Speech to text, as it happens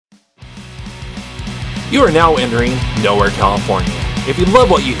You are now entering Nowhere, California. If you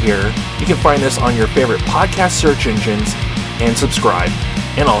love what you hear, you can find us on your favorite podcast search engines and subscribe.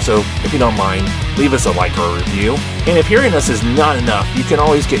 And also, if you don't mind, leave us a like or a review. And if hearing us is not enough, you can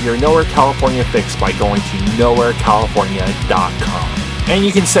always get your Nowhere California fix by going to nowherecalifornia.com. And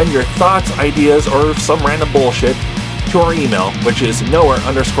you can send your thoughts, ideas, or some random bullshit to our email, which is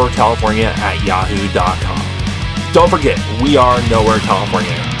nowhere_California@yahoo.com. Don't forget, we are Nowhere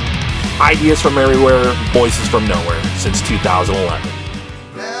California. Ideas from everywhere, voices from nowhere, since 2011.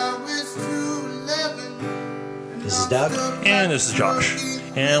 This is Doug. And this is Josh.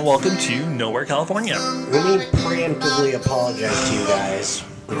 And welcome to Nowhere California. Let me preemptively apologize to you guys.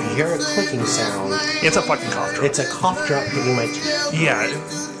 If you hear a clicking sound, It's a fucking cough drop. it's a cough drop hitting my teeth. Yeah,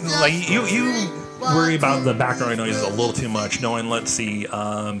 like you worry about the background noises a little too much, knowing, let's see,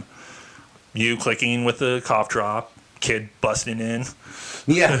 you clicking with the cough drop, kid busting in.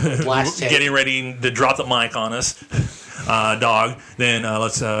 Yeah, last take. Getting ready to drop the mic on us, dog. Then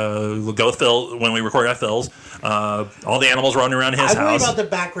let's go with Phil when we record at Phil's. All the animals running around his I worry house. about the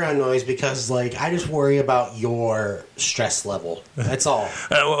background noise because, like, I just worry about your stress level. That's all.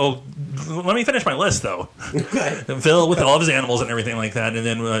 Well, let me finish my list, though. Okay. Phil with all of his animals and everything like that. And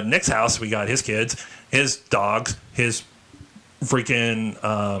then Nick's house, we got his kids, his dogs, his freaking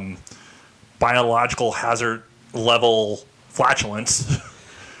biological hazard level flatulence.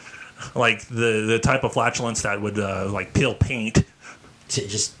 Like the type of flatulence that would like peel paint.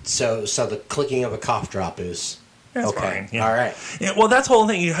 Just so the clicking of a cough drop is That's okay. fine, yeah. All right. Yeah, well, that's the whole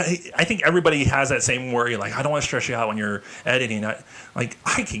thing. I think everybody has that same worry. Like, I don't want to stress you out when you're editing. I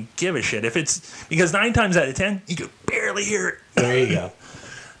can give a shit if it's because 9 times out of 10 you could barely hear it. There you go.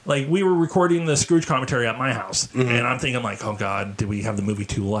 Like, we were recording the Scrooge commentary at my house, and I'm thinking, like, oh, God, did we have the movie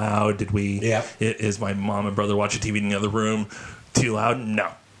too loud? Did we? Yeah. Is my mom and brother watching TV in the other room too loud? No.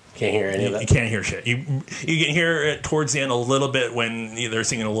 Can't hear any of You that. can't hear shit. You can hear it towards the end a little bit when they're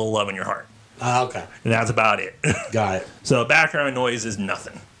singing A Little Love in Your Heart. Okay. And that's about it. Got it. So background noise is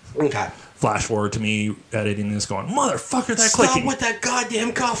nothing. Okay. Flash forward to me editing this going, motherfucker, that Stop clicking. with that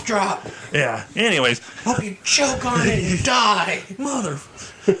goddamn cough drop. Yeah. Anyways, Hope you choke on it and die. mother.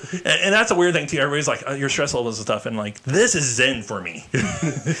 And that's a weird thing too. Everybody's like, your stress levels and stuff. And like, this is zen for me.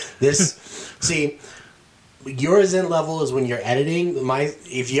 See, your zen level is when you're editing.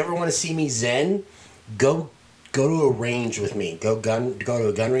 If you ever want to see me zen, go to a range with me. Go to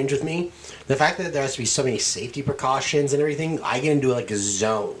a gun range with me. The fact that there has to be so many safety precautions and everything, I get into like a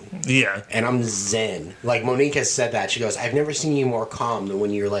zone. Yeah. And I'm zen. Like Monique has said that. She goes, I've never seen you more calm than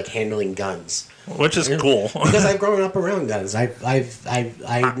when you're like handling guns. Which is cool. Because I've grown up around guns. I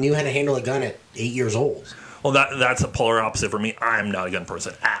knew how to handle a gun at 8 years old. Well, that's a polar opposite for me. I'm not a gun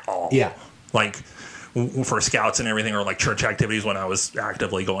person at all. Yeah. Like, for scouts and everything, or like church activities when I was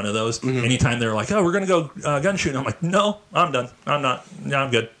actively going to those, anytime they're like, oh, we're going to go gun shooting, I'm like, no, I'm done. I'm not. No,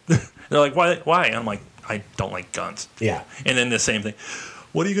 I'm good. They're like, why? I'm like, I don't like guns. Yeah. And then the same thing.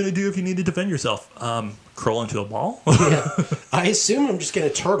 What are you going to do if you need to defend yourself? Curl into a ball? Yeah. I assume I'm just going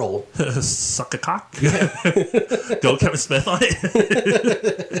to turtle. Suck a cock? Go Kevin Smith on it?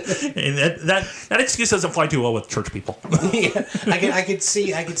 And that excuse doesn't fly too well with church people. Yeah. I could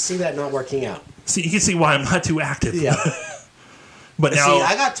see that not working out. See, you can see why I'm not too active. Yeah. But now, See,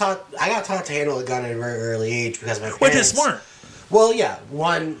 I got taught to handle a gun at a very early age because my parents... which is smart. Well, yeah.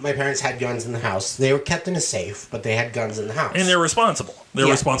 One, my parents had guns in the house. They were kept in a safe, but they had guns in the house. And they're responsible. They're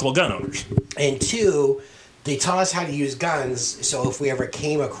Yeah. responsible gun owners. And two, they taught us how to use guns, so if we ever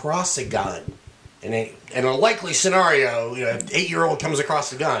came across a gun, in a likely scenario, an 8-year-old comes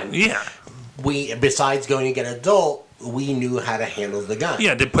across a gun, Yeah. we, besides going to get an adult, we knew how to handle the gun.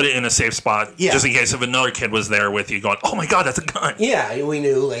 Yeah, to put it in a safe spot, Yeah. just in case if another kid was there with you going, oh my God, that's a gun. Yeah, we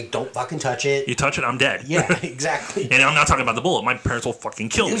knew, like, don't fucking touch it. You touch it, I'm dead. Yeah, exactly. And I'm not talking about the bullet. My parents will fucking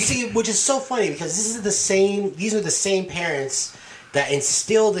kill me. You see, which is so funny because these are the same parents that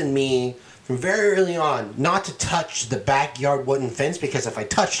instilled in me from very early on not to touch the backyard wooden fence because if I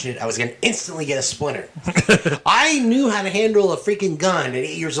touched it, I was going to instantly get a splinter. I knew how to handle a freaking gun at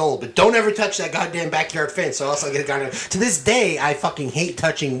 8 years old, but don't ever touch that goddamn backyard fence or else I'll get a gun. To this day, I fucking hate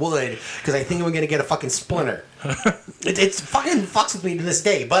touching wood because I think I'm going to get a fucking splinter. It's fucking fucks with me to this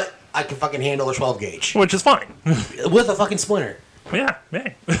day, but I can fucking handle a 12 gauge Which is fine. with a fucking splinter. Yeah,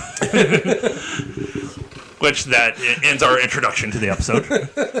 hey. Which that ends our introduction to the episode.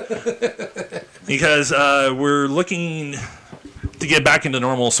 Because we're looking to get back into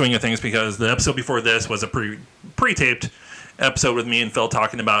normal swing of things because the episode before this was a pre-taped episode with me and Phil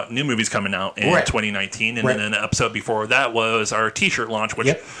talking about new movies coming out in 2019. And then an episode before that was our t-shirt launch,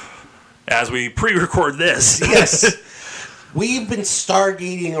 which as we pre-record this, Yes. We've been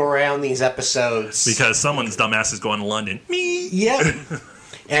stargating around these episodes. Because someone's dumbass is going to London. Me. Yeah.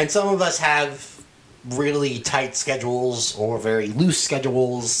 And some of us have really tight schedules or very loose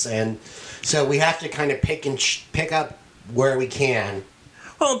schedules, and so we have to kind of pick up where we can.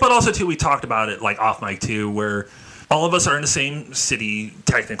 Well, but also, too, we talked about it, like, off mic, too, where all of us are in the same city,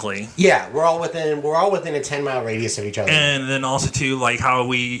 technically. Yeah, we're all within a 10-mile radius of each other. And then also, too, like, how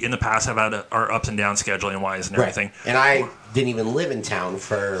we, in the past, have had our ups and downs scheduling-wise and everything. Right. And I didn't even live in town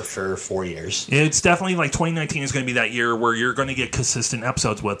for 4 years. It's definitely, like, 2019 is going to be that year where you're going to get consistent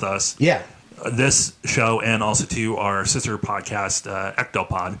episodes with us. Yeah. This show and also, too, our sister podcast,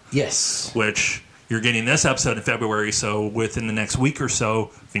 Ectopod. Yes. Which... You're getting this episode in February, so within the next week or so,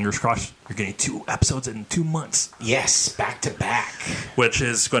 fingers crossed, you're getting 2 episodes in 2 months. Yes, back to back. Which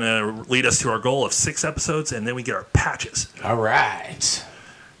is going to lead us to our goal of 6 episodes, and then we get our patches. All right.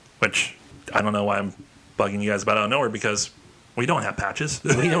 Which, I don't know why I'm bugging you guys about out of nowhere, because we don't have patches.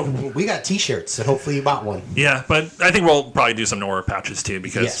 We got T-shirts, so hopefully you bought one. Yeah, but I think we'll probably do some Nora patches, too,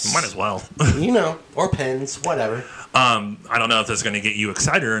 because might as well. Or pens, whatever. I don't know if this is going to get you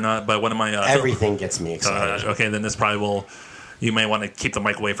excited or not, but one of my... Everything gets me excited. Okay, then this probably will... You may want to keep the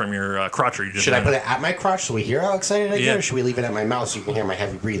mic away from your crotch. Or should I put it at my crotch so we hear how excited I get, or should we leave it at my mouth so you can hear my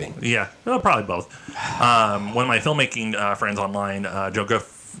heavy breathing? Yeah, well, probably both. One of my filmmaking friends online, Joe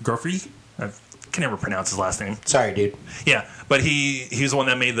Goffrey, I can never pronounce his last name. Sorry, dude. Yeah, but he's the one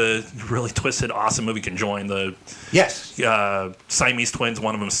that made the really twisted, awesome movie Conjoined. Yes. Siamese twins,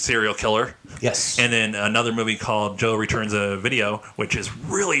 one of them serial killer. Yes. And then another movie called Joe Returns a Video, which is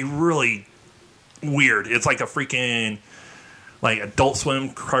really, really weird. It's like a freaking... like Adult Swim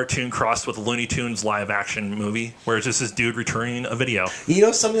cartoon crossed with Looney Tunes live action movie, where it's just this dude returning a video. You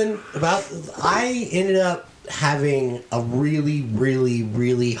know something about... I ended up having a really, really,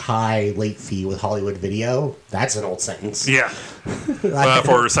 really high late fee with Hollywood Video. That's an old sentence. Yeah.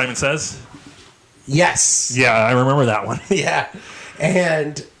 For Simon Says? Yes. Yeah, I remember that one. Yeah.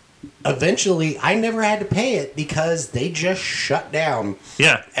 And eventually, I never had to pay it because they just shut down.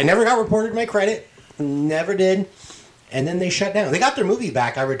 Yeah. I never got reported my credit. Never did. And then they shut down. They got their movie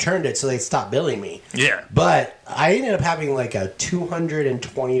back. I returned it, so they stopped billing me. Yeah. But I ended up having like a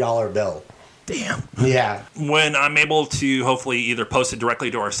 $220 bill. Damn. Yeah. When I'm able to hopefully either post it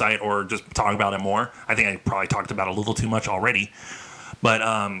directly to our site or just talk about it more, I think I probably talked about it a little too much already.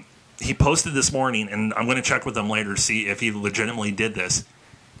 But he posted this morning, and I'm going to check with him later to see if he legitimately did this.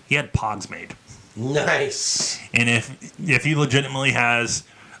 He had Pogs made. Nice. And if he legitimately has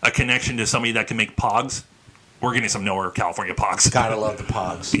a connection to somebody that can make Pogs, we're getting some Nowhere California Pogs. Gotta love the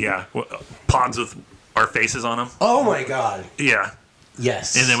Pogs. Yeah. Pogs with our faces on them. Oh my god. Yeah.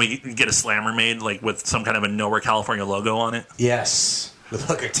 Yes. And then we get a slammer made, like with some kind of a Nowhere California logo on it. Yes. With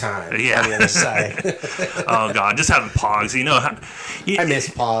Hooker Time yeah. on the other side. Oh god, just having Pogs. You know, I miss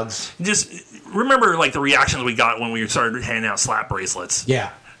Pogs. Just remember, like the reactions we got when we started handing out slap bracelets.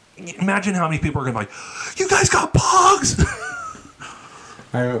 Yeah. Imagine how many people are gonna be like, "You guys got Pogs."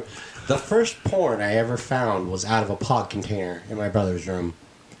 I remember. The first porn I ever found was out of a Pog container in my brother's room.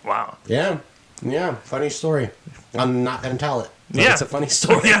 Wow. Yeah. Yeah. Funny story. I'm not going to tell it. Yeah. It's a funny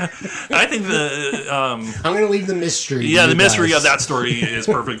story. Yeah. I think I'm going to leave the mystery. Yeah, the mystery of that story is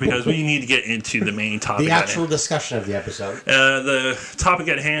perfect because we need to get into the main topic. The actual discussion of the episode. The topic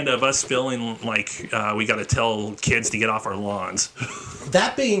at hand of us feeling like we got to tell kids to get off our lawns.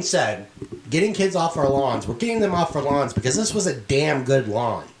 That being said, getting kids off our lawns, we're getting them off our lawns because this was a damn good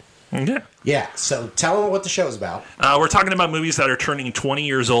lawn. Yeah. Yeah, so tell them what the show is about. We're talking about movies that are turning 20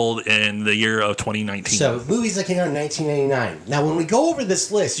 years old in the year of 2019. So, movies that came out in 1999. Now, when we go over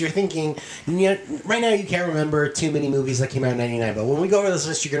this list, you're thinking, right now you can't remember too many movies that came out in 99, but when we go over this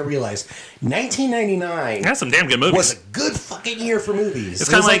list, you're going to realize 1999 that's some damn good movies. was a good fucking year for movies. It's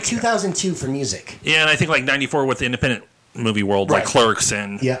kind of like 2002 for music. Yeah, and I think like 94 with the independent movie world, like Clerks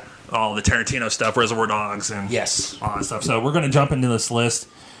and all the Tarantino stuff, Reservoir Dogs, and all that stuff. So, we're going to jump into this list.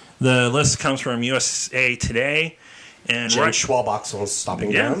 The list comes from USA Today. And James Schwalbach's on Stopping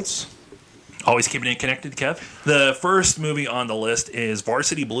Grounds. Always keeping it connected, Kev. The first movie on the list is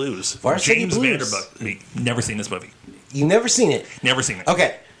Varsity Blues. James Vanderbilt. Never seen this movie. You've never seen it? Never seen it.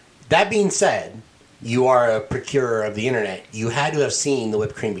 Okay. That being said, you are a procurer of the internet. You had to have seen the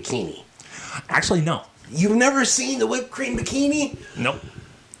Whipped Cream Bikini. Actually, no. You've never seen the Whipped Cream Bikini? Nope.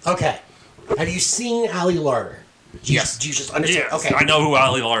 Okay. Have you seen Ali Larter? Yes. Do you just understand? Yes. Okay. I know who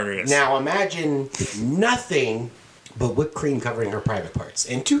Ali Larter is. Now imagine nothing but whipped cream covering her private parts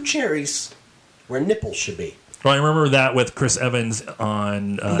and 2 cherries where nipples should be. Well, I remember that with Chris Evans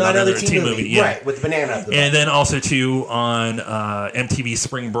on another teen movie. Yeah. Right, with the banana up the and then also, too, on MTV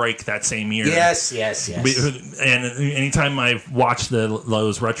Spring Break that same year. Yes. And anytime I've watched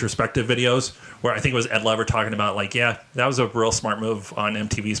those retrospective videos where I think it was Ed Lover talking about, like, yeah, that was a real smart move on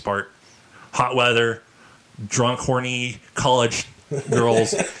MTV's part. Hot weather, drunk, horny college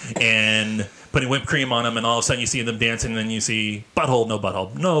girls, and putting whipped cream on them, and all of a sudden you see them dancing, and then you see butthole, no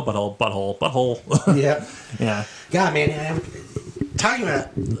butthole, no butthole, butthole, butthole. Yeah. Yeah. God, man, talking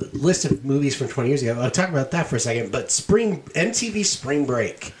about a list of movies from 20 years ago, I'll talk about that for a second, but MTV Spring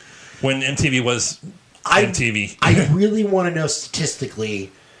Break. When MTV was MTV. I really want to know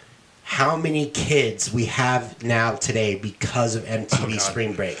statistically how many kids we have now today because of MTV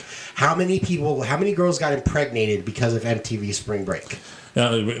Spring Break. How many girls got impregnated because of MTV Spring Break?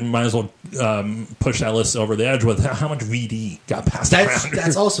 Might as well push that list over the edge with how much VD got passed around.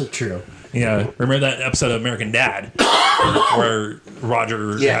 That's also true. Yeah, remember that episode of American Dad where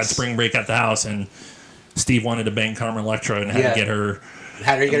Roger had spring break at the house and Steve wanted to bang Carmen Electra and had to get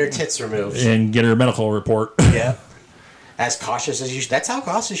her tits removed and get her medical report. Yeah, as cautious as you. That's how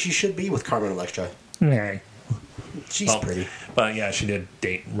cautious you should be with Carmen Electra. Yeah, she's pretty. But yeah, she did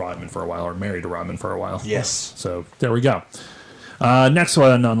date Rodman for a while, or married to Rodman for a while. Yes. So there we go. Next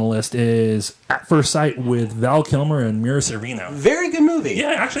one on the list is At First Sight with Val Kilmer and Mira Sorvino. Very good movie.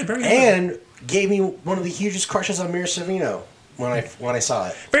 Yeah, actually very good. And gave me one of the hugest crushes on Mira Sorvino when I saw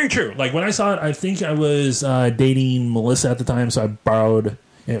it. Very true. Like when I saw it, I think I was dating Melissa at the time, so I borrowed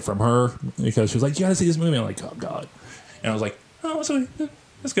it from her because she was like, "You gotta see this movie." I'm like, "Oh God," and I was like, "Oh, so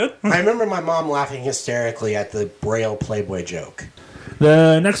that's good." I remember my mom laughing hysterically at the Braille Playboy joke.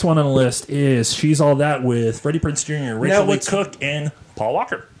 The next one on the list is She's All That with Freddie Prinze Jr., Rachel Lee Cook, and Paul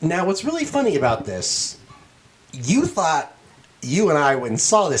Walker. Now, what's really funny about this, you thought you and I went and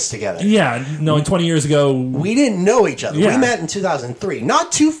saw this together. Yeah, no, 20 years ago. We didn't know each other. Yeah. We met in 2003.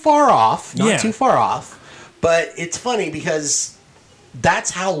 Not too far off. But it's funny because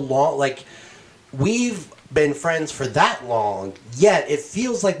that's how long, like, we've been friends for that long, yet it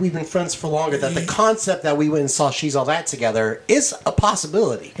feels like we've been friends for longer, that the concept that we went and saw She's All That together is a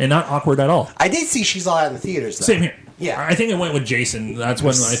possibility. And not awkward at all. I did see She's All That in the theaters, though. Same here. Yeah. I think I went with Jason. That's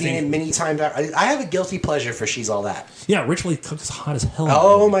when I've seen it many times. I have a guilty pleasure for She's All That. Yeah, Rachel Lee Cook is hot as hell.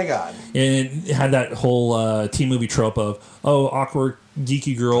 Oh, my God. And it had that whole teen movie trope of, awkward,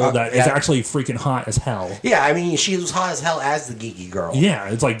 geeky girl that is actually freaking hot as hell. Yeah, I mean, she was hot as hell as the geeky girl. Yeah,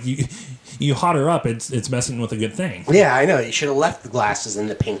 it's like you hot her up, it's messing with a good thing. Yeah, I know. You should have left the glasses and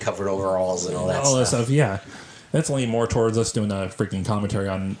the pink covered overalls and all that stuff. That stuff, yeah. That's leaning more towards us doing a freaking commentary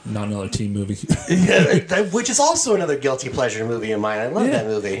on not another teen movie. Which is also another guilty pleasure movie of mine. I love that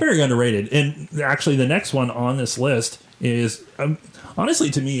movie. Very underrated. And actually, the next one on this list is, honestly,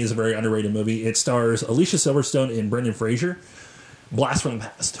 to me, is a very underrated movie. It stars Alicia Silverstone and Brendan Fraser. Blast from the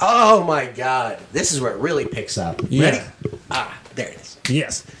Past. Oh, my God. This is where it really picks up. Yeah. Ready? There it is.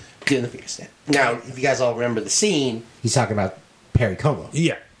 Yes. Good in the finger stand. Now, if you guys all remember the scene, he's talking about Perry Como.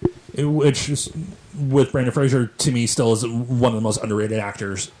 Yeah. Which is, with Brendan Fraser, to me, still is one of the most underrated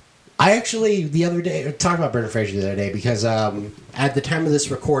actors. I actually, the other day, talked about Brendan Fraser the other day because at the time of this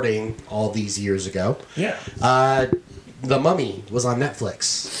recording, all these years ago, The Mummy was on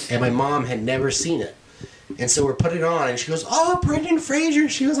Netflix, and my mom had never seen it. And so we're putting it on, and she goes, "Oh, Brendan Fraser."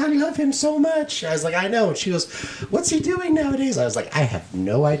 She goes, "I love him so much." I was like, "I know." And she goes, "What's he doing nowadays?" I was like, "I have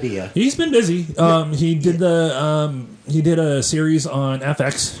no idea." He's been busy. He did a series on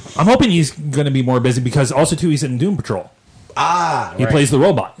FX. I'm hoping he's going to be more busy because also too he's in Doom Patrol. He plays the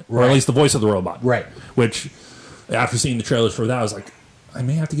robot, or at least the voice of the robot. Right. Which, after seeing the trailers for that, I was like, I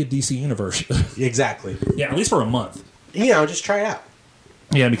may have to get DC Universe. Exactly. Yeah, at least for a month. Just try it out.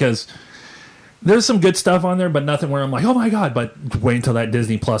 Yeah, because there's some good stuff on there, but nothing where I'm like, oh my God, but wait until that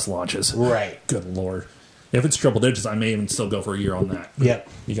Disney Plus launches. Right. Good Lord. If it's triple digits, I may even still go for a year on that. Yep.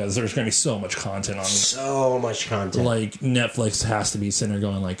 Because there's going to be so much content on it. So much content. Like, Netflix has to be sitting there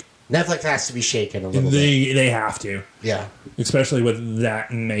going like... Netflix has to be shaken a little bit. They have to. Yeah. Especially with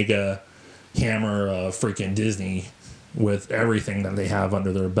that mega hammer of freaking Disney with everything that they have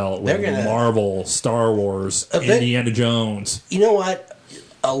under their belt. With Marvel, Star Wars, Indiana Jones. You know what?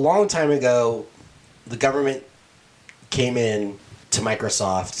 A long time ago, the government came in to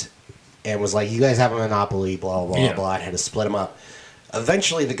Microsoft and was like, "You guys have a monopoly, blah, blah, blah, blah." I had to split them up.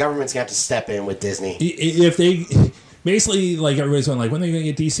 Eventually, the government's going to have to step in with Disney. If they... basically, like, everybody's going, like, when are they going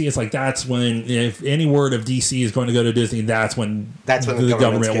to get DC? It's like, that's when, if any word of DC is going to go to Disney, that's when the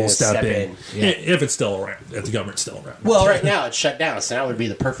government will step in. Yeah. If it's still around. If the government's still around. Well, right now it's shut down, so now would be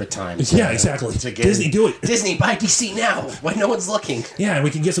the perfect time. Yeah, exactly. Disney, do it. Disney, buy DC now when no one's looking. Yeah, and we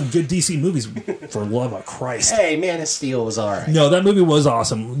can get some good DC movies, for love of Christ. Hey, Man of Steel was all right. No, that movie was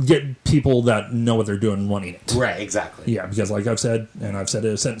awesome. Get people that know what they're doing running it. Right, exactly. Yeah, because like I've said, and I've said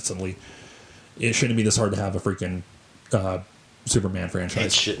it sensibly, it shouldn't be this hard to have a freaking Superman franchise.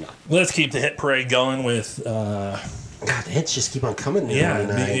 It should not. Let's keep the hit parade going with... God, the hits just keep on coming. Yeah,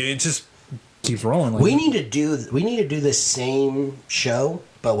 it just keeps rolling. Like we need to do the same show,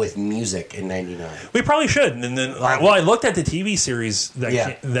 but with music in '99. We probably should. And then, well, I looked at the TV series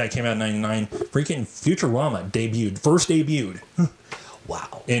that came out in '99. Freaking Futurama first debuted.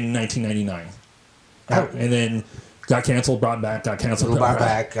 Wow. In 1999, and then got canceled, brought back, got canceled, brought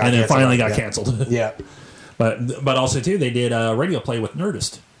back, and then finally got canceled. Yeah. But also too, they did a radio play with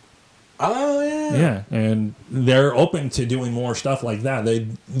Nerdist. Oh yeah. Yeah, and they're open to doing more stuff like that.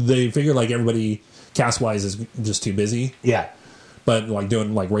 They figure like everybody cast wise is just too busy. Yeah. But like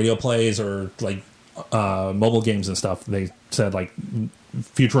doing like radio plays or like mobile games and stuff, they said like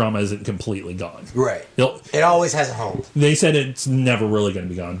Futurama isn't completely gone. Right. It always has a home. They said it's never really going to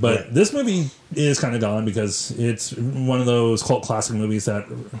be gone, but this movie is kind of gone because it's one of those cult classic movies that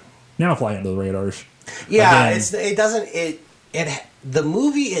now fly under the radars. Yeah, the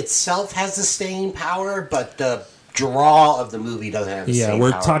movie itself has the staying power, but the draw of the movie doesn't have the same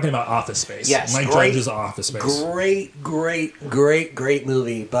we're power. talking about Office Space. Yes, Mike Judge's Office Space. Great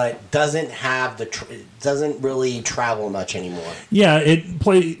movie, but doesn't have doesn't really travel much anymore. Yeah, it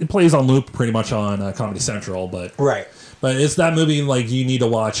plays on loop pretty much on Comedy Central, but right. But it's that movie like you need to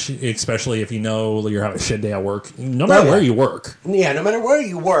watch, especially if you know you're having a shit day at work. No matter where you work. Yeah, no matter where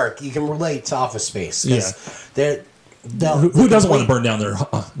you work, you can relate to Office Space. Yeah. Who doesn't want to burn down their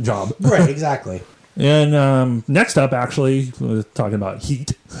job? Right, exactly. And next up, actually, we're talking about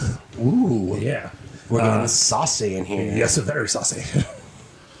Heat. Ooh. Yeah. We're getting saucy in here. Yes, very saucy.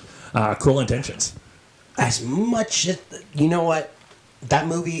 Cruel Intentions. As much as... You know what? That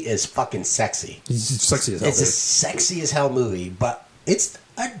movie is fucking sexy. It's sexy as hell. It's a sexy as hell movie, but it's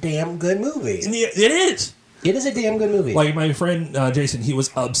a damn good movie. It is. It is a damn good movie. Like my friend Jason, he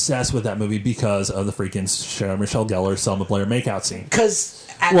was obsessed with that movie because of the freaking Sarah Michelle Gellar, Selma Blair makeout scene. Because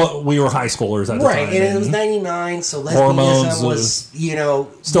we were high schoolers at the time. Right, and it was 99, so lesbianism was,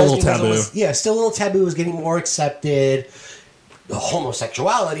 still a little taboo. Still a little taboo, was getting more accepted. The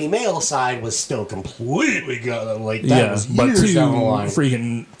homosexuality, male side, was still completely gone. Like, that was years down the line.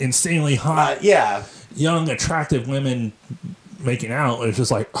 Freaking insanely hot, young, attractive women making out. It's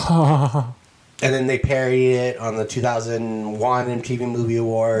just like, And then they parodied it on the 2001 MTV Movie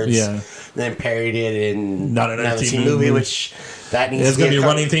Awards. Yeah. And then parodied it in Not another teen movie, which that needs to be a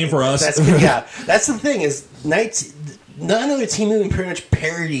running theme for us. That's the thing is, none other teen movie pretty much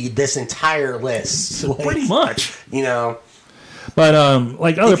parodied this entire list. Like, pretty much. But other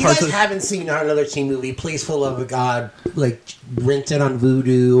parts. If you guys haven't seen another teen movie, please, for the love of God, rent it on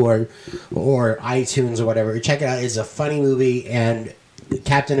Vudu or iTunes or whatever. Check it out. It's a funny movie, and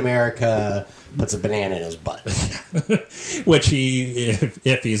Captain America puts a banana in his butt. Which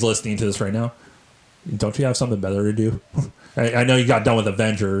if he's listening to this right now, don't you have something better to do? I know you got done with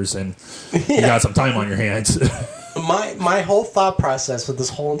Avengers and you got some time on your hands. My whole thought process with this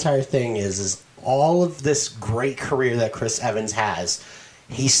whole entire thing is all of this great career that Chris Evans has,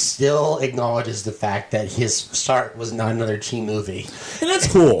 he still acknowledges the fact that his start was not another teen movie. And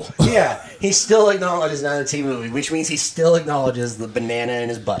that's cool. Yeah, he still acknowledges not a teen movie, which means he still acknowledges the banana in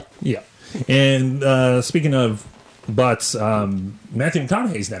his butt. Yeah. And speaking of butts, Matthew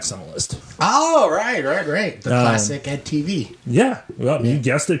McConaughey's next on the list. Oh, right. The classic Ed TV. Yeah. Well, you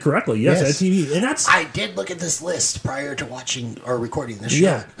guessed it correctly. Yes, Ed TV. And I did look at this list prior to watching or recording this show.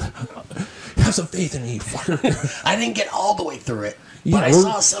 Yeah. Have some faith in me, fucker. I didn't get all the way through it. But I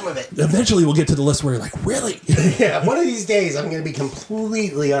saw some of it. Eventually we'll get to the list where you're like, really? Yeah, one of these days I'm going to be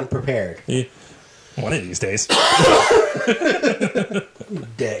completely unprepared. Yeah. One of these days.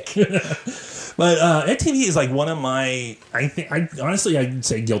 Dick. But Ed TV is like one of my, honestly I'd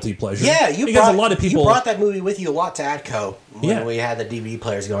say guilty pleasures. Yeah, a lot of people you brought that movie with you a lot to ADCO. When we had the DVD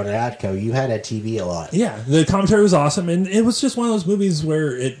players going to ADCO, you had Ed TV a lot. Yeah, the commentary was awesome, and it was just one of those movies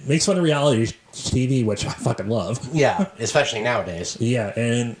where it makes fun of reality TV, which I fucking love. Yeah, especially nowadays. Yeah,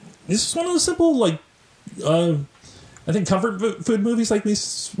 and it's just one of those simple, I think comfort food movies like we've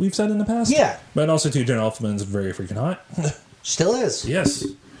said in the past. Yeah. But also, too, Jen Elfman's very freaking hot. Still is. Yes.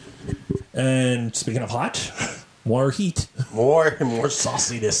 And speaking of hot, more heat. More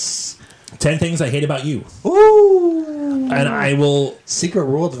sauciness. 10 Things I Hate About You. Ooh. And I will... Secret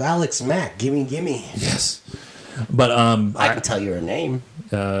World of Alex Mack. Gimme. Yes. But I can tell you her name.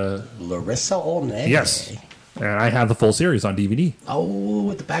 Larissa Olney. Yes. And I have the full series on DVD. Oh,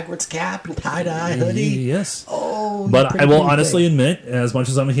 with the backwards cap and tie-dye hoodie. Yes. Oh, but I will honestly admit, as much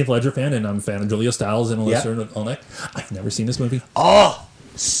as I'm a Heath Ledger fan and I'm a fan of Julia Stiles and Alyssa Olney, I've never seen this movie. Oh,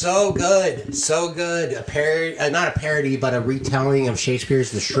 so good. So good. A parody, not a parody, but a retelling of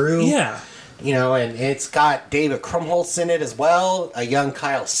Shakespeare's The Shrew. Yeah. You know, and it's got David Krumholtz in it as well. A young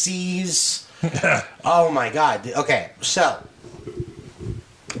Kyle Cease. Oh, my God. Okay, so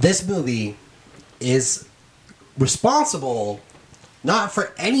this movie is responsible not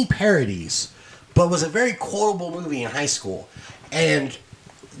for any parodies, but was a very quotable movie in high school. And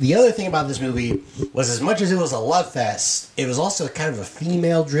the other thing about this movie was, as much as it was a love fest, it was also kind of a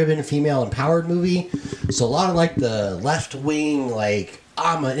female-driven, female-empowered movie. So a lot of, like, the left-wing, like,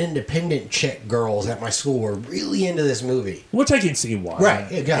 I'm an independent chick girls at my school were really into this movie. Which I can see why.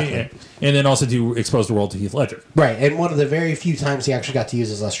 Right, exactly. And then also to expose the world to Heath Ledger. Right, and one of the very few times he actually got to use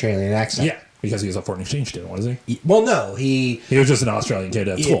his Australian accent. Yeah, because he was a foreign exchange student, wasn't he? Well, no, he was just an Australian kid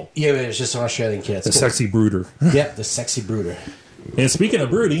at school. Yeah, it was just an Australian kid at The school. sexy brooder. Yep, the sexy brooder. And speaking of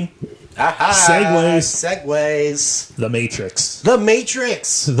brooding, Aha! Segues. The Matrix. The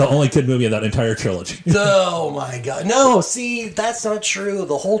Matrix! The only good movie of that entire trilogy. Oh my god. No, see, that's not true.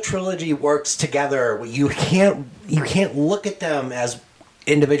 The whole trilogy works together. You can't look at them as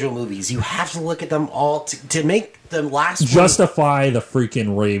individual movies. You have to look at them all to make them last. Justify the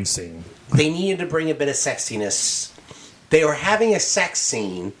freaking rave scene. They needed to bring a bit of sexiness. They were having a sex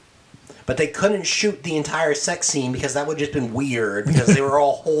scene, but they couldn't shoot the entire sex scene because that would have just been weird because they were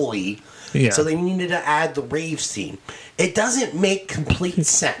all holy. Yeah. So they needed to add the rave scene. It doesn't make complete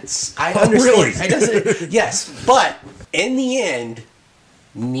sense. I Oh, understand. really? It doesn't. Yes, but in the end,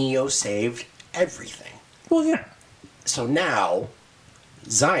 Neo saved everything. Well, yeah. So now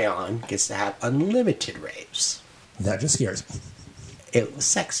Zion gets to have unlimited raves. That just scares me. It was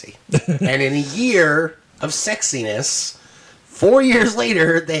sexy. And in a year of sexiness, 4 years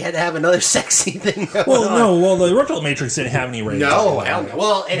later, they had to have another sexy thing going on. Well, the original Matrix didn't have any raves. No, hell no.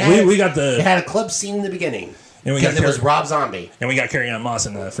 Well, it had, it had a club scene in the beginning. And because it was Rob Zombie. And we got Carrie Ann Moss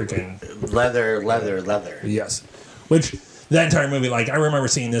in the freaking... Leather. Yes. Which, that entire movie, like, I remember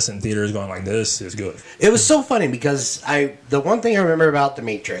seeing this in theaters going like, this is good. It was so funny because the one thing I remember about The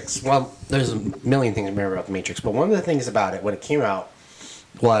Matrix, well, there's a million things I remember about The Matrix, but one of the things about it, when it came out,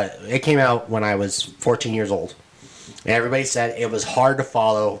 it came out when I was 14 years old. And everybody said it was hard to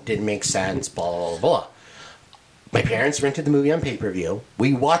follow, didn't make sense, blah, blah, blah, blah. My parents rented the movie on pay-per-view.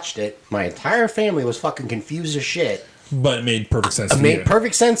 We watched it. My entire family was fucking confused as shit. But it made perfect sense to me. It made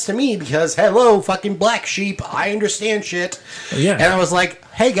perfect sense to me because, hello, fucking black sheep, I understand shit. Yeah. And I was like,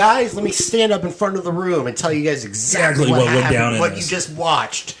 hey guys, let me stand up in front of the room and tell you guys exactly what went happened, down what you just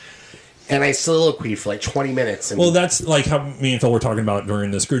watched. And I soliloquied for like 20 minutes. Well, that's like how me and Phil were talking about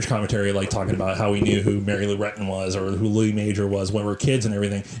during the Scrooge commentary, like talking about how we knew who Mary Lou Retton was or who Louis Major was when we were kids and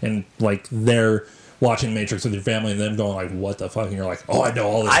everything. And like they're watching Matrix with your family and them going like, what the fuck? And you're like, oh, I know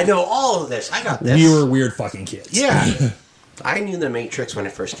all this. I know all of this. I got this. We were weird fucking kids. Yeah. I knew The Matrix when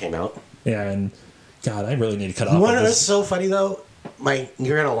it first came out. Yeah, and God, I really need to cut off. You want to know what's so funny though?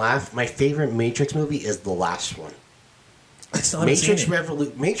 You're going to laugh. My favorite Matrix movie is the last one. Matrix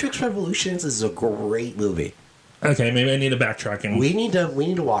Revolutions is a great movie. Okay, maybe I need to backtrack and we need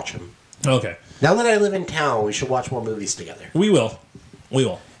to watch them. Okay. Now that I live in town, we should watch more movies together. We will.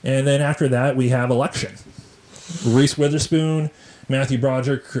 And then after that, we have Election. Reese Witherspoon, Matthew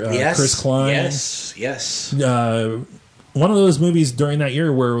Broderick, Chris Klein. Yes. One of those movies during that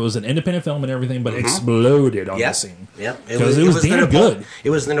year where it was an independent film and everything, but exploded on the scene. Yep. Because it was damn good. It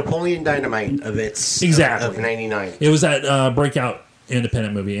was the Napoleon Dynamite of its of 99. It was that breakout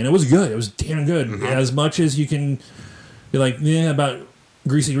independent movie, and it was good. It was damn good. As much as you can be like, about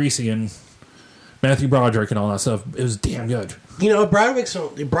Greasy and Matthew Broderick and all that stuff, it was damn good. You know,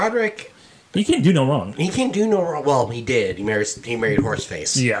 Broderick... He can't do no wrong. He can't do no wrong. Well, he did. He married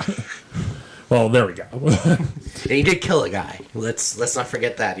Horseface. Yeah. Well, there we go. And he did kill a guy. Let's not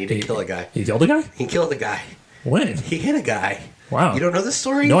forget that. He did kill a guy. He killed a guy? He killed a guy. When? He hit a guy. Wow. You don't know this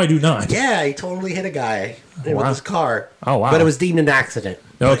story? No, I do not. Yeah, he totally hit a guy with his car. Oh, wow. But it was deemed an accident.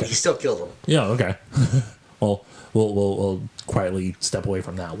 Okay. He still killed him. Yeah, okay. Well, we'll quietly step away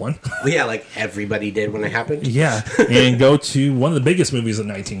from that one. Yeah, like everybody did when it happened. Yeah. And go to one of the biggest movies of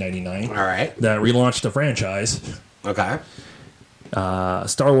 1999. All right. That relaunched the franchise. Okay.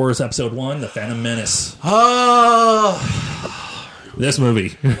 Star Wars Episode 1, The Phantom Menace. Oh! This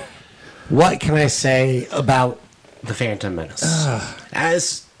movie. What can I say about The Phantom Menace?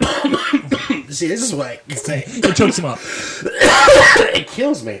 As See, this is what I can say. It chokes him up. It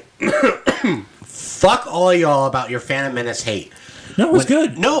kills me. Fuck all y'all about your Phantom Menace hate. No, it was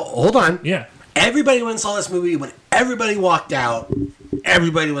good. No, hold on. Yeah. Everybody went and saw this movie. When everybody walked out,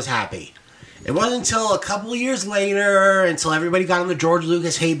 everybody was happy. It wasn't until a couple of years later, until everybody got on the George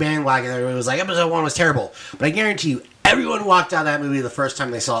Lucas hate bandwagon, everybody was like, episode 1 was terrible. But I guarantee you, everyone walked out of that movie the first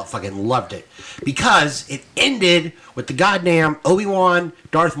time they saw it fucking loved it. Because it ended with the goddamn Obi-Wan,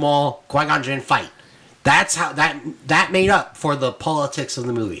 Darth Maul, Qui-Gon Jinn fight. That's how that made up for the politics of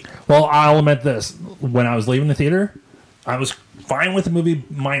the movie. Well, I'll admit this. When I was leaving the theater, I was fine with the movie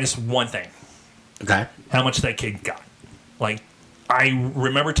minus one thing. Okay. How much that kid got. Like, I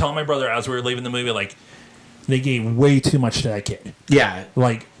remember telling my brother as we were leaving the movie, like, they gave way too much to that kid. Yeah.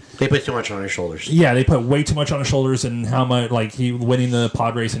 Like, they put too much on his shoulders. Yeah, they put way too much on his shoulders, and how much, like, he winning the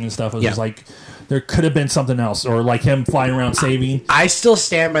pod racing and stuff. It was like, there could have been something else, or like him flying around saving. I still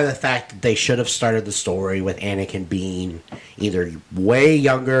stand by the fact that they should have started the story with Anakin being either way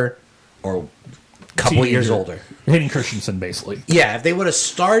younger or a couple years older. Hayden Christensen, basically. Yeah, if they would have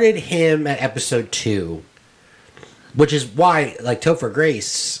started him at episode 2, which is why, like, Topher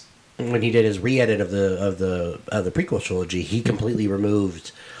Grace, when he did his re-edit of the prequel trilogy, he completely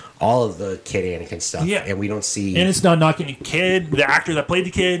removed all of the kid Anakin stuff. Yeah. And we don't see... And it's not knocking the kid, the actor that played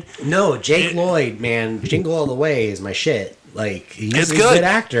the kid. No, Jake Lloyd, man. Jingle All the Way is my shit. Like, he's a good. good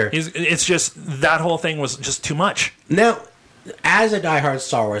actor. It's just, that whole thing was just too much. Now, as a diehard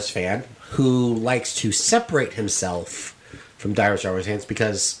Star Wars fan who likes to separate himself from diehard Star Wars fans,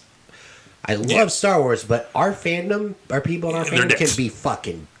 because I love Star Wars, but our fandom, our people in our fandom can be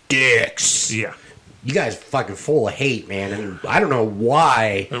fucking dicks. Yeah. You guys are fucking full of hate, man, and I don't know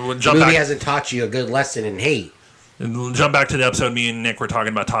why the movie hasn't taught you a good lesson in hate. And we'll jump back to the episode me and Nick were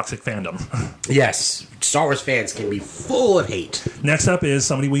talking about toxic fandom. Yes, Star Wars fans can be full of hate. Next up is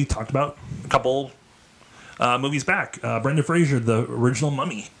somebody we talked about a couple movies back. Brendan Fraser, the original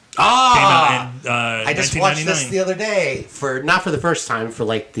Mummy. Came out in I just watched this the other day, not for the first time, for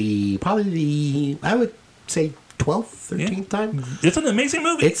like I would say 12th, 13th time. It's an amazing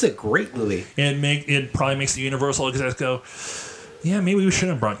movie. It's a great movie. It probably makes the Universal execs go, yeah, maybe we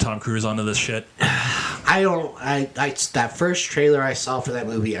shouldn't have brought Tom Cruise onto this shit. That first trailer I saw for that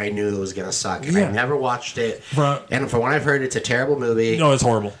movie, I knew it was going to suck. Yeah. I never watched it. And from what I've heard, it's a terrible movie. No, it's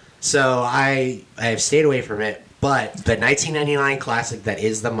horrible. So I have stayed away from it. But the 1999 classic that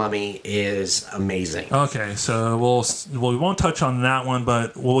is The Mummy is amazing. Okay, so we won't touch on that one,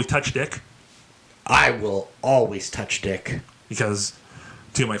 but will we touch Dick? I will always touch Dick. Because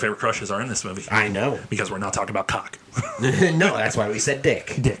two of my favorite crushes are in this movie. I know. Because we're not talking about cock. No, that's why we said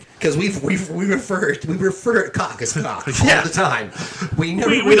Dick. Dick. Because we refer to cock as cock all the time. We never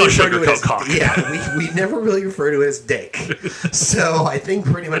we don't sugarcoat cock. Yeah, we never really refer to it as Dick. So I think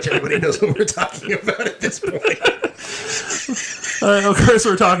pretty much everybody knows what we're talking about at this point. Of course,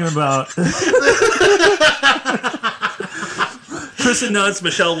 we're talking about Kristen Dunst,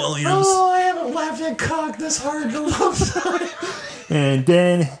 Michelle Williams. Oh, I haven't laughed at cock this hard in a long time. And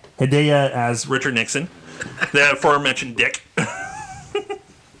Dan Hedaya as Richard Nixon, the aforementioned Dick.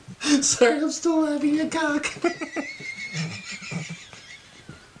 Sorry, I'm still laughing at cock.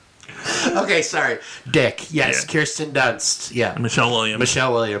 Okay, sorry. Dick, yes. Yeah. Kirsten Dunst, yeah. Michelle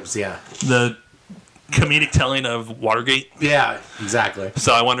Williams, yeah. The comedic telling of Watergate. Yeah, exactly.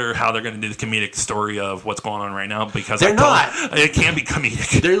 So I wonder how they're going to do the comedic story of what's going on right now, because they're not. It can be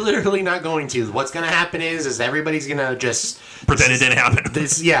comedic. They're literally not going to. What's going to happen is everybody's going to just pretend it didn't happen.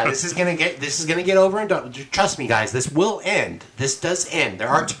 This is going to get over and done. Trust me, guys. This will end. This does end. There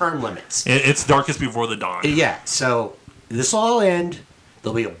are term limits. It's darkest before the dawn. Yeah. So this will all end.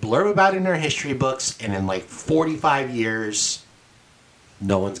 There'll be a blurb about it in our history books, and in like 45 years,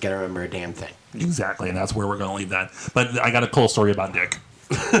 no one's going to remember a damn thing. Exactly, and that's where we're going to leave that. But I got a cool story about Dick.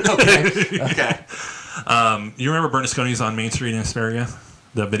 Okay. You remember Bernasconi's on Main Street in Hesperia?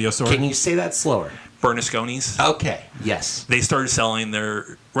 The video store? Can you say that slower? Bernasconi's. Okay, yes. They started selling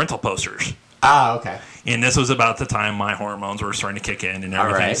their rental posters. Ah, okay. And this was about the time my hormones were starting to kick in and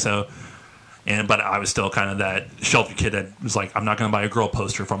everything. Right. So, but I was still kind of that sheltered kid that was like, I'm not going to buy a girl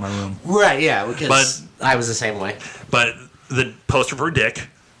poster from my room. Right, yeah, because I was the same way. But the poster for Dick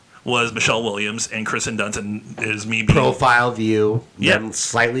was Michelle Williams and Kristen Dunst, and is me being profile view, them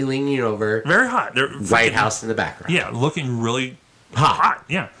slightly leaning over, very hot. They're White House in the background. Yeah, looking really hot.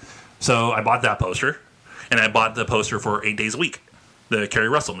 Yeah. So I bought that poster, and I bought the poster for 8 Days a Week, the Kerry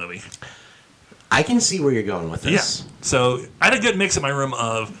Russell movie. I can see where you're going with this. Yeah. So I had a good mix in my room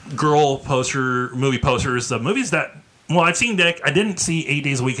of girl movie posters, the movies that. Well, I've seen Dick. I didn't see 8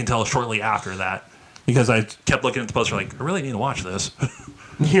 Days a Week until shortly after that, because I kept looking at the poster like, I really need to watch this.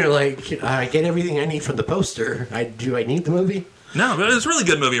 You're like, I get everything I need from the poster. Do I need the movie? No, but it's a really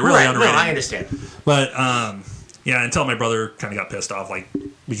good movie. Really Right, underrated. no, I understand. But yeah, until my brother kind of got pissed off, like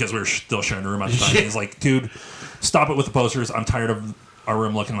because we were still sharing a room at the time. He's like, "Dude, stop it with the posters. I'm tired of our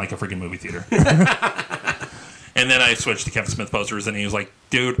room looking like a freaking movie theater." And then I switched to Kevin Smith posters, and he was like,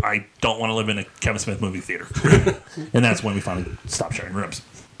 "Dude, I don't want to live in a Kevin Smith movie theater." And that's when we finally stopped sharing rooms.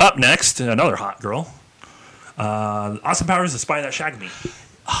 Up next, another hot girl, Austin Powers: The Spy That Shagged Me.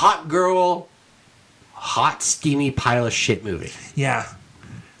 Hot girl, hot steamy pile of shit movie. Yeah.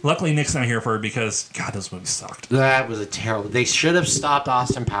 Luckily, Nick's not here for it because, God, those movies sucked. That was a terrible. They should have stopped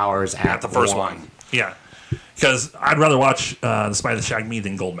Austin Powers at The first one. Yeah. Because I'd rather watch The Spy That Shagged Me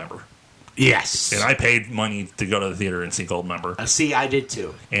than Goldmember. Yes. And I paid money to go to the theater and see Goldmember. See, I did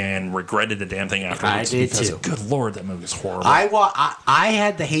too. And regretted the damn thing afterwards. I did because, too. Good Lord, that movie was horrible. I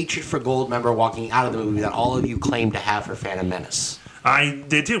had the hatred for Goldmember walking out of the movie that all of you claimed to have for Phantom Menace. I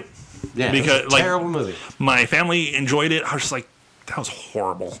did too. Yeah, because it was a terrible movie. My family enjoyed it. I was just like, that was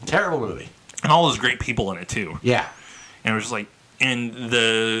horrible. Terrible movie. And all those great people in it too. Yeah. And it was just like, and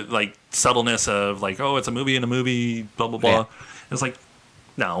the like subtleness of like, oh, it's a movie in a movie, blah blah blah. Yeah. It's like,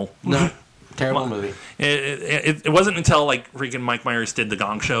 no. Terrible movie. It wasn't until like freaking Mike Myers did the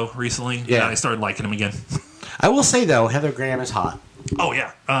Gong Show recently that I started liking him again. I will say though, Heather Graham is hot. Oh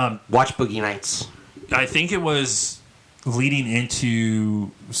yeah. Watch Boogie Nights. I think it was leading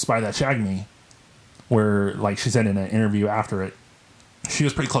into Spy That Shagged Me, where like she said in an interview after it, she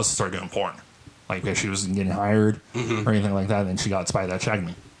was pretty close to start doing porn. Like if she wasn't getting hired or anything like that, then she got Spy That Shagged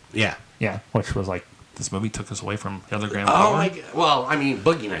Me. Yeah. Yeah, which was like, this movie took us away from Heather Graham. Oh my god. Well, I mean,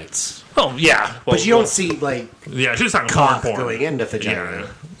 Boogie Nights. Oh yeah, well, But you don't see like Yeah, she was talking cock porn. going into vagina.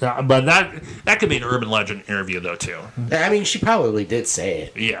 Yeah, but that could be an urban legend interview though too. I mean, she probably did say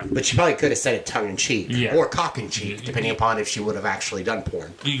it. Yeah, But she probably could have said it tongue in cheek Yeah. or cock in cheek, depending upon if she would have actually done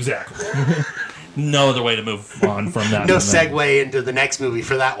porn. exactly. No other way to move on from that. No than that, segue into the next movie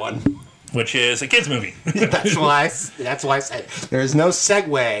for that one. which is a kids movie. That's why I said there is no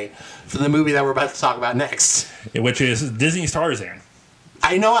segue for the movie that we're about to talk about next. Which is Disney's Tarzan.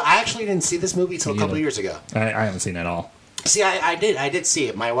 I know. I actually didn't see this movie until a couple of years ago. I haven't seen it at all. See, I did see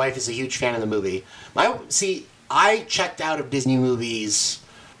it. My wife is a huge fan of the movie. I checked out of Disney movies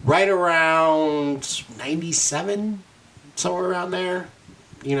right around 97, somewhere around there.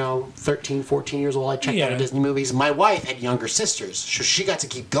 13, 14 years old. I checked out of Disney movies. My wife had younger sisters, so she got to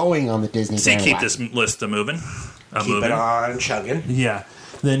keep going on the Disney So you keep bandwagon. this list of moving. Keep it on chugging. Yeah.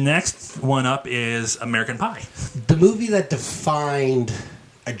 The next one up is American Pie. The movie that defined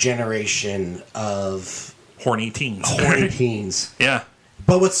a generation of Horny teens. horny teens. Yeah.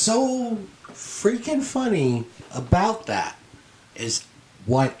 But what's so freaking funny about that is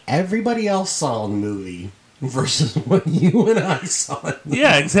what everybody else saw in the movie versus what you and I saw in the movie.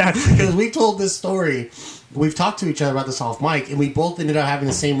 Yeah, exactly. Because we told this story, we've talked to each other about this off mic, and we both ended up having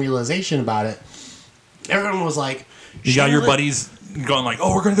the same realization about it. Everyone was like, You got your buddies going like,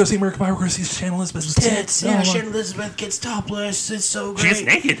 oh, we're going to go see American Pie. We're going to see Shannon Elizabeth's tits. yeah, Oh, Shannon Elizabeth gets topless. It's so great. She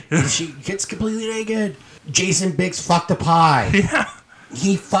gets naked. She gets completely naked. Jason Biggs fucked a pie. Yeah.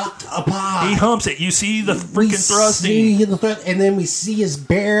 He fucked a pie. He humps it. You see the We freaking thrusting. see the thrust, and then we see his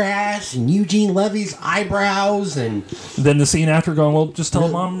bare ass and Eugene Levy's eyebrows and Then the scene after going, well, just tell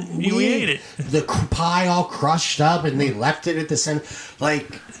Mom you ate it. The pie all crushed up, and they left it at the center.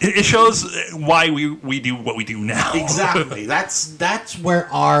 Like It shows why we do what we do now. exactly. That's where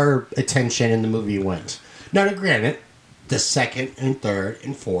our attention in the movie went. Now, to granted, the second and third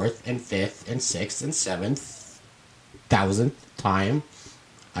and fourth and fifth and sixth and 7,000th time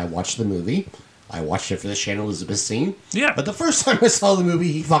I watched the movie, I watched it for the Shannon Elizabeth scene. Yeah. But the first time I saw the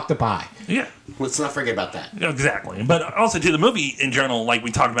movie, he fucked a pie. Yeah. Let's not forget about that. Exactly. But also, to the movie in general, like we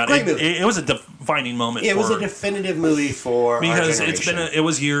talked about, Great movie. it was a defining moment. It was for- a definitive movie for because our it's generation. been it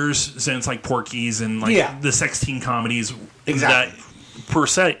was years since like Porky's and like Yeah. the 16 comedies Exactly.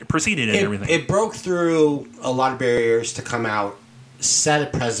 that preceded it and everything. It broke through a lot of barriers to come out, set a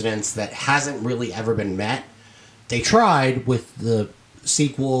precedence that hasn't really ever been met. They tried with the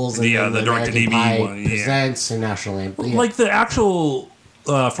sequels and Yeah, then the direct-to-DVD American Pie one, yeah. Presents and National Lampoon. Yeah. Like the actual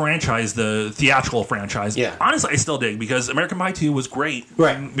franchise, the theatrical franchise. Yeah. Honestly, I still dig because American Pie 2 was great.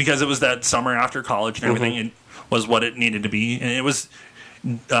 Right. Because it was that summer after college and everything. It was what it needed to be. And it was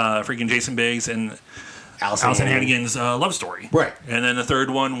freaking Jason Biggs and Allison Hannigan's love story. Right. And then the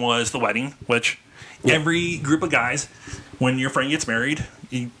third one was The Wedding, which every group of guys, when your friend gets married,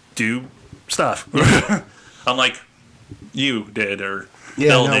 you do stuff. Unlike you did or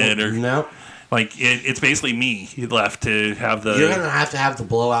Bill did. Or, no. Like, it's basically me left to have the... You're going to have the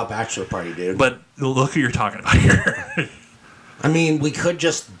blowout bachelor party, dude. But look who you're talking about here. I mean, we could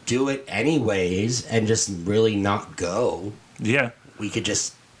just do it anyways and just really not go. Yeah. We could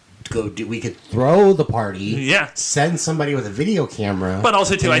just we could throw the party. Yeah. Send somebody with a video camera. But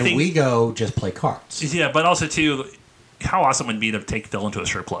also, too, and I think... we go just play cards. Yeah, but also, too, how awesome would it be to take Phil into a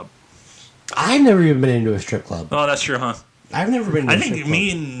strip club? I've never even been into a strip club. Oh, that's true, huh? I've never been to I a strip think club.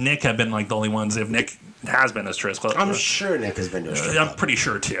 me and Nick have been, like, the only ones, if Nick has been to a strip club. I'm sure Nick has been to a strip club. I'm pretty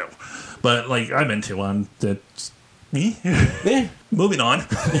sure, too. But, like, I've been to one. That's me. Yeah. Moving on.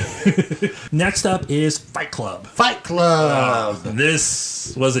 Next up is Fight Club. Fight Club.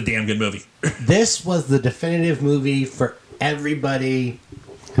 This was a damn good movie. This was the definitive movie for everybody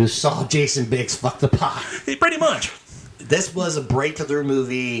who saw Jason Biggs fuck the pie. Pretty much. This was a breakthrough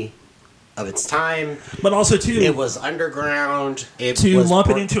movie of its time. But also, too, It was underground. to lump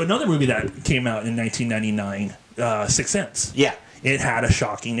it into another movie that came out in 1999, Sixth Sense. Yeah, It had a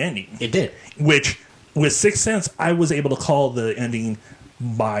shocking ending. it did. Which, with Sixth Sense, I was able to call the ending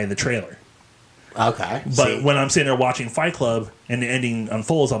by the trailer. Okay. But see. when I'm sitting there watching Fight Club and the ending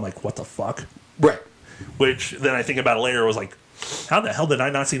unfolds, I'm like, what the fuck? Right. Which then I think about it later, was like, how the hell did I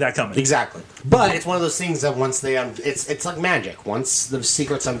not see that coming? Exactly. But it's one of those things that once they... it's like magic. Once the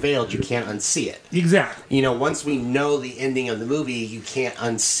secret's unveiled, you can't unsee it. Exactly. You know, once we know the ending of the movie, you can't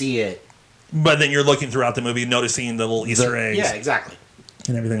unsee it. But then you're looking throughout the movie, noticing the little Easter eggs. Yeah, exactly.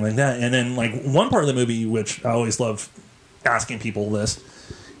 And everything like that. And then, like, one part of the movie, which I always love asking people this,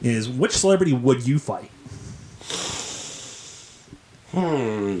 is which celebrity would you fight?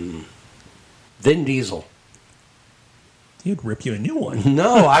 Vin Diesel. He'd rip you a new one.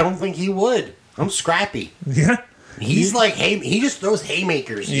 No, I don't think he would. I'm scrappy. Yeah. He's like, he just throws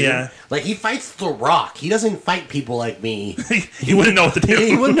haymakers, dude. Yeah. Like, he fights The Rock. He doesn't fight people like me. He wouldn't know what to do.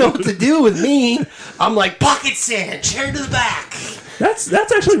 He wouldn't know what to do with me. I'm like, pocket sand, chair to the back. That's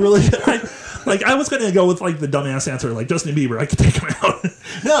actually really good. I was going to go with, like, the dumbass answer, like Justin Bieber. I could take him out.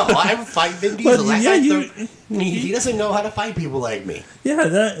 No, I would fight Vin Diesel. But, yeah, He doesn't know how to fight people like me. Yeah,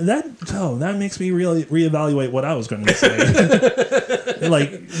 that makes me really reevaluate what I was going to say. Like,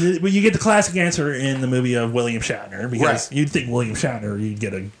 when you get the classic answer in the movie of William Shatner, because Right. you'd think William Shatner, you'd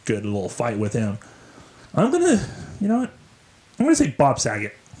get a good little fight with him. I'm going to, you know what? I'm going to say Bob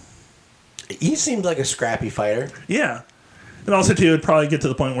Saget. He seemed like a scrappy fighter. Yeah. And also, too, it'd probably get to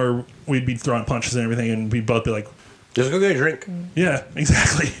the point where we'd be throwing punches and everything, and we'd both be like, Just go get a drink. yeah,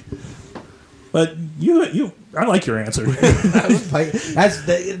 exactly. But I like your answer. I would fight.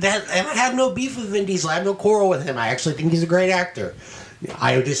 And I have no beef with Vin Diesel. I have no quarrel with him. I actually think he's a great actor.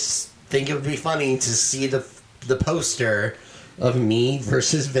 I just think it would be funny to see the poster of me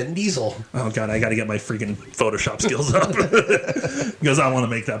versus Vin Diesel. Oh, God, I got to get my freaking Photoshop skills up. Because I want to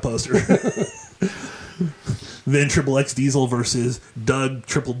make that poster. Vin Triple X Diesel versus Doug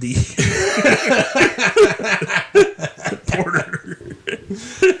Triple D. Porter.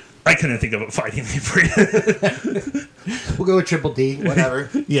 I couldn't think of a fighting name for you. We'll go with Triple D, whatever.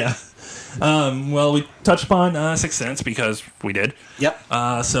 Yeah. Well, we touched upon Sixth Sense because we did.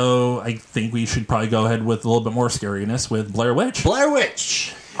 Yep. So I think we should probably go ahead with a little bit more scariness with Blair Witch. Blair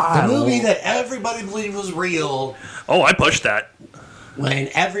Witch. The movie that everybody believed was real, Oh, I pushed that. when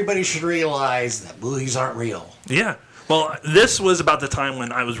everybody should realize that movies aren't real. Yeah. Well, this was about the time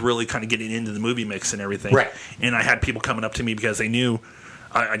when I was really kind of getting into the movie mix and everything. Right. And I had people coming up to me because they knew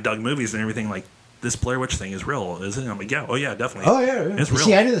I dug movies and everything, like, this Blair Witch thing is real, isn't it? I'm like, yeah, definitely. Oh, yeah. It's real.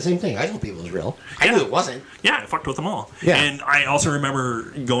 See, I did the same thing. I told people it was real. I Yeah. knew it wasn't. Yeah, I fucked with them all. Yeah. And I also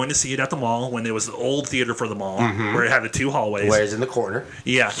remember going to see it at the mall when it was the old theater for the mall, where it had the two hallways. Whereas in the corner.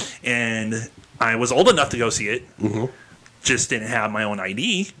 Yeah. And I was old enough to go see it, just didn't have my own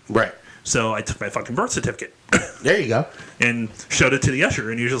ID, Right. so I took my fucking birth certificate There you go. and showed it to the usher,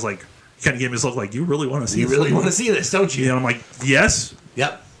 and he was just like, kind of gave me this look like, you really want to see You this? really want to see this, don't you? And I'm like, yes.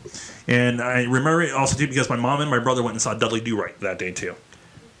 Yep. And I remember it also, too, because my mom and my brother went and saw Dudley Do-Right that day, too.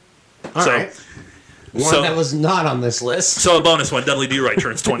 All So- right. One so- that was not on this list. So a bonus one, Dudley Do-Right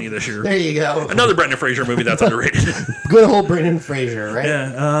turns 20 this year. There you go. Another Brendan Fraser movie that's underrated. Good old Brendan Fraser, right?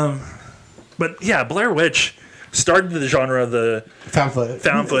 Yeah, but yeah, Blair Witch started the genre of the Found footage.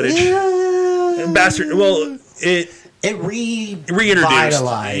 found footage. Yeah. Bastard. Well, it It Reintroduced.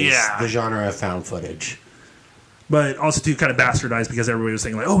 revitalized Yeah. the genre of found footage. but also too kind of bastardized because everybody was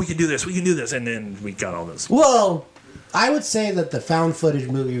saying like, oh, we can do this, and then we got all this. Well, I would say that the found footage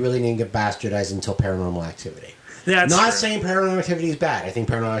movie really didn't get bastardized until Paranormal Activity. Yeah, that's Not true. saying Paranormal Activity is bad. I think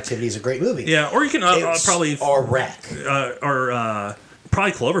Paranormal Activity is a great movie. Yeah, or you can It's probably or Wreck.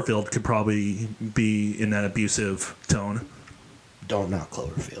 probably Cloverfield could probably be in that abusive tone. Don't knock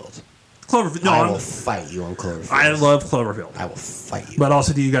Cloverfield. Cloverfield. No, I will fight you on Cloverfield. I love Cloverfield. I will fight you. But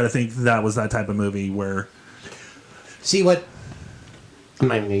also, you got to think that was that type of movie where See what I'm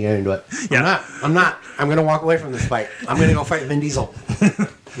not even gonna get into it. Yeah. I'm not. I'm gonna walk away from this fight. I'm gonna go fight Vin Diesel.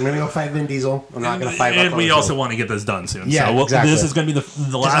 I'm gonna go fight Vin Diesel. I'm not gonna fight. And we also want to get this done soon. Yeah, so exactly. This is going to be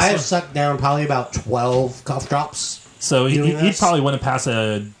the last. I one. have sucked down probably about 12 cough drops. So he this. probably wouldn't pass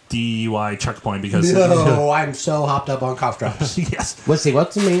a DUI checkpoint because No, I'm so hopped up on cough drops. yes. Let's see.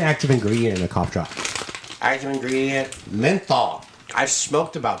 What's the main active ingredient in a cough drop? Active ingredient: menthol. I've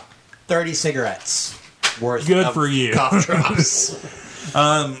smoked about 30 cigarettes worth. Good of for you. Cough drops.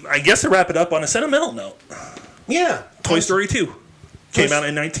 I guess to wrap it up on a sentimental note, Yeah. Toy Story 2 came out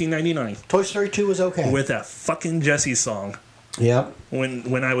in 1999 Toy Story 2 was okay. with that fucking Jessie song. Yep.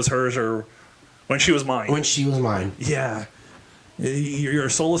 When I was hers or when she was mine. When she was mine. Yeah. You're a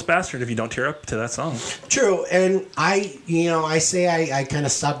soulless bastard if you don't tear up to that song. True, and I say I kind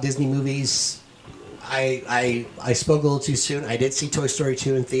of stopped Disney movies. I spoke a little too soon. I did see Toy Story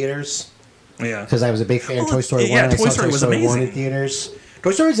 2 in theaters Yeah. because I was a big fan of Toy Story 1. Yeah, and I Toy saw Story Toy was Story 1 in amazing. theaters.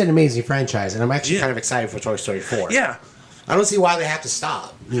 Toy Story is an amazing franchise, and I'm actually Yeah. kind of excited for Toy Story 4. Yeah. I don't see why they have to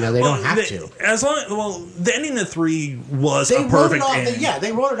stop. They don't have to. As long the ending of 3 was They a wrote perfect it off. end.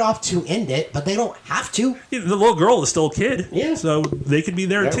 They wrote it off to end it, but they don't have to. The little girl is still a kid. Yeah. So they could be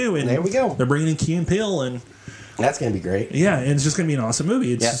there too. And there we go. They're bringing in Key and Peele and That's going to be great. yeah, and it's just going to be an awesome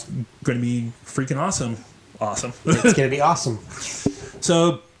movie. It's Yeah. just going to be freaking awesome. Awesome. It's going to be awesome.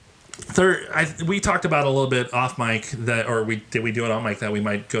 So we talked about a little bit off mic did we do it on mic that we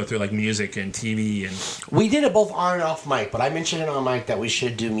might go through like music and TV and We did it both on and off mic, but I mentioned it on mic that we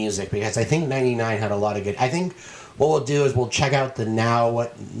should do music because I think 99 had a lot of good. I think what we'll do is we'll check out the now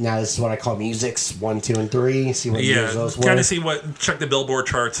this is what I call musics 1, 2, and 3. See what years those were. kind of check the Billboard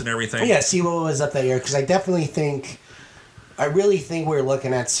charts and everything. Yeah, see what was up that year because I really think we're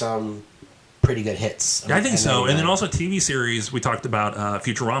looking at some pretty good hits. I think so. 99. And then also TV series, we talked about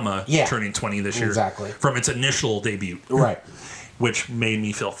Futurama turning 20 this year. Exactly. From its initial debut. Right. Which made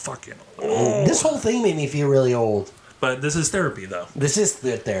me feel fucking old. This whole thing made me feel really old. But this is therapy, though. This is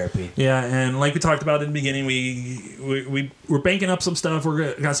the therapy. Yeah, and like we talked about in the beginning, we're banking up some stuff.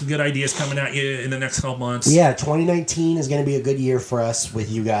 Got some good ideas coming at you in the next 12 months. Yeah, 2019 is going to be a good year for us with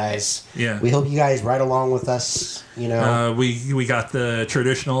you guys. Yeah. We hope you guys ride along with us, We got the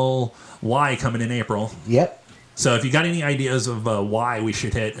traditional why coming in April. Yep. So if you got any ideas of why we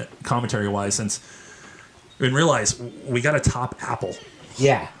should hit commentary-wise, and realize we got a top Apple.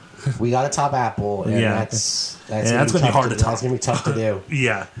 Yeah. We got a top Apple, and Yeah. that's going to be hard to top. That's going to be tough to do.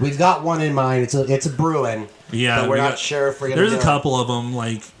 Yeah. We've got one in mind. It's a brewing. Yeah. But we're not sure if we're going to There's a couple of them,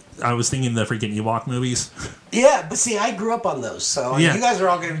 like, I was thinking the freaking Ewok movies. Yeah, but see, I grew up on those, so Yeah. you guys are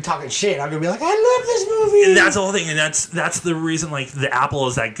all going to be talking shit. I'm going to be like, I love this movie. And that's the whole thing, and that's the reason, like, the Apple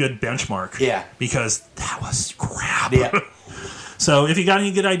is that good benchmark. Yeah. Because that was crap. Yeah. So if you got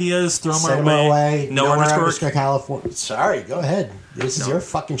any good ideas, throw them Send them our way. Nowhere underscore. California. Sorry, go ahead. This is your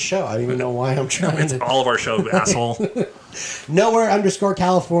fucking show. I don't even know why I'm trying It's to. all of our show, asshole.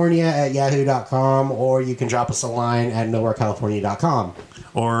 Nowhere_California at yahoo.com, or you can drop us a line at nowherecalifornia.com.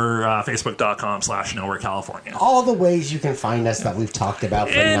 Or facebook.com/nowherecalifornia. All the ways you can find us that we've talked about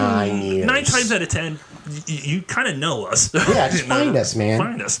for 9 years. 9 times out of 10, you kind of know us. Yeah, just find us, man.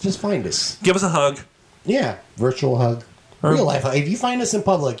 Find us. Just find us. Give us a hug. Yeah, virtual hug. Real life hug. If you find us in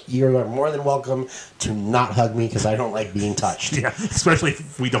public, you're more than welcome to not hug me because I don't like being touched. Yeah, especially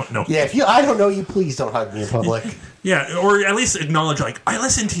if we don't know. Yeah, I don't know you, please don't hug me in public. Yeah, or at least acknowledge, like, I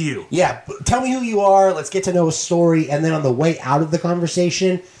listen to you. Yeah, tell me who you are. Let's get to know a story, and then on the way out of the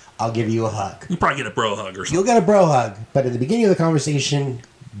conversation, I'll give you a hug. You probably get a bro hug or something. You'll get a bro hug, but at the beginning of the conversation,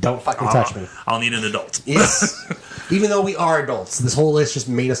 don't fucking touch me. I'll need an adult. Yes. Even though we are adults, this whole list just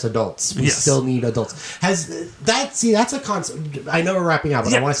made us adults. We Yes. still need adults. That's a concept. I know we're wrapping up,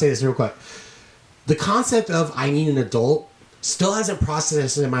 but Yeah. I want to say this real quick. The concept of I need an adult still hasn't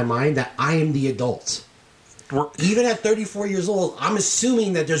processed in my mind that I am the adult. Even at 34 years old, I'm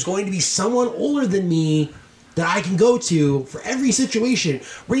assuming that there's going to be someone older than me that I can go to for every situation,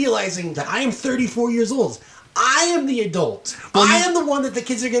 realizing that I am 34 years old. I am the adult. I am the one that the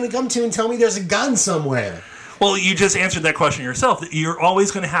kids are going to come to and tell me there's a gun somewhere. Well, you just answered that question yourself. You're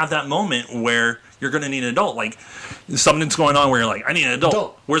always going to have that moment where you're going to need an adult. Like, something's going on where you're like, I need an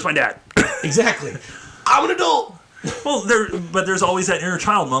adult. Where's my dad? Exactly. I'm an adult. Well, but there's always that inner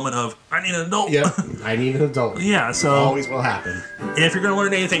child moment of, I need an adult. Yeah, I need an adult. Yeah, so Always will happen. if you're going to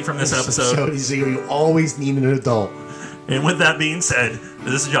learn anything from this episode, So you always need an adult. and with that being said,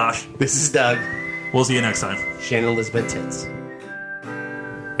 this is Josh. This is Doug. We'll see you next time. Shannon Elizabeth Tits.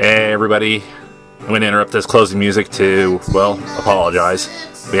 Hey, everybody. I'm going to interrupt this closing music to, apologize.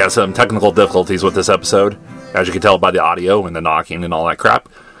 We had some technical difficulties with this episode, as you can tell by the audio and the knocking and all that crap.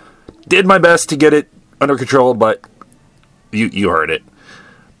 Did my best to get it under control, but you heard it.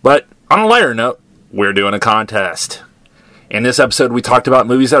 But on a lighter note, we're doing a contest. In this episode, we talked about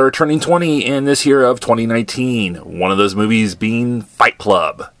movies that are turning 20 in this year of 2019. One of those movies being Fight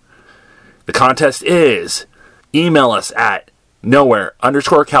Club. The contest is email us at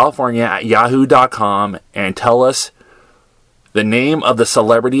nowhere_California@yahoo.com and tell us the name of the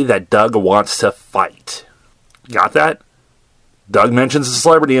celebrity that Doug wants to fight. Got that? Doug mentions a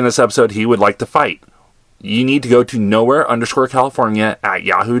celebrity in this episode he would like to fight. You need to go to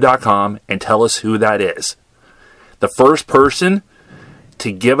nowhere_California@yahoo.com and tell us who that is. The first person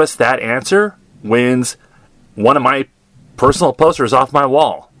to give us that answer wins one of my personal posters off my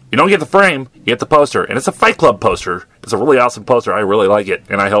wall. You don't get the frame, you get the poster. And it's a Fight Club poster. It's a really awesome poster. I really like it,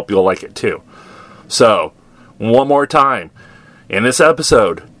 and I hope you'll like it too. So, one more time. In this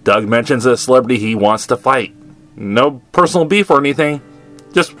episode, Doug mentions a celebrity he wants to fight. No personal beef or anything,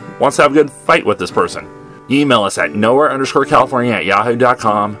 just wants to have a good fight with this person. Email us at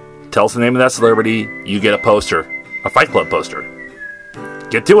nowhere_California@yahoo.com. Tell us the name of that celebrity, you get a poster. A Fight Club poster.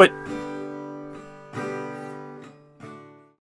 Get to it.